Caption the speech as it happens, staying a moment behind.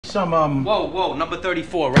some, Whoa, number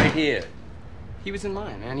 34, right here. He was in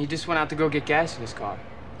line, man. He just went out to go get gas in his car.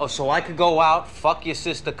 Oh, so I could go out, fuck your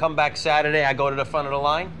sister, come back Saturday, I go to the front of the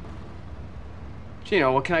line?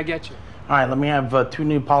 Gino, what can I get you? All right, let me have 2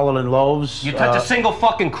 Neapolitan loaves. You touch a single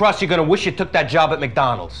fucking crust, you're gonna wish you took that job at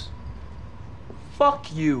McDonald's.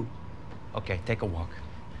 Fuck you. Okay, take a walk.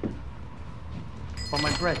 On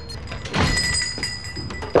my bread.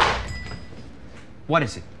 What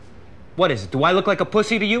is it? What is it? Do I look like a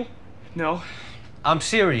pussy to you? No. I'm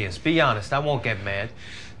serious, be honest, I won't get mad.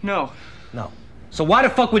 No. No. So why the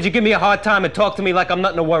fuck would you give me a hard time and talk to me like I'm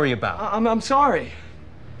nothing to worry about? I'm sorry.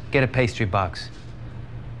 Get a pastry box.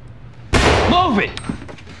 Move it!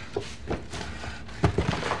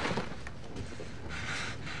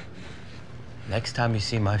 Next time you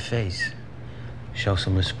see my face, show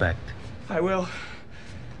some respect. I will.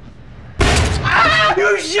 Ah!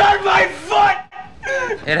 You shot my foot!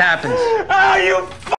 It happens. Ah, you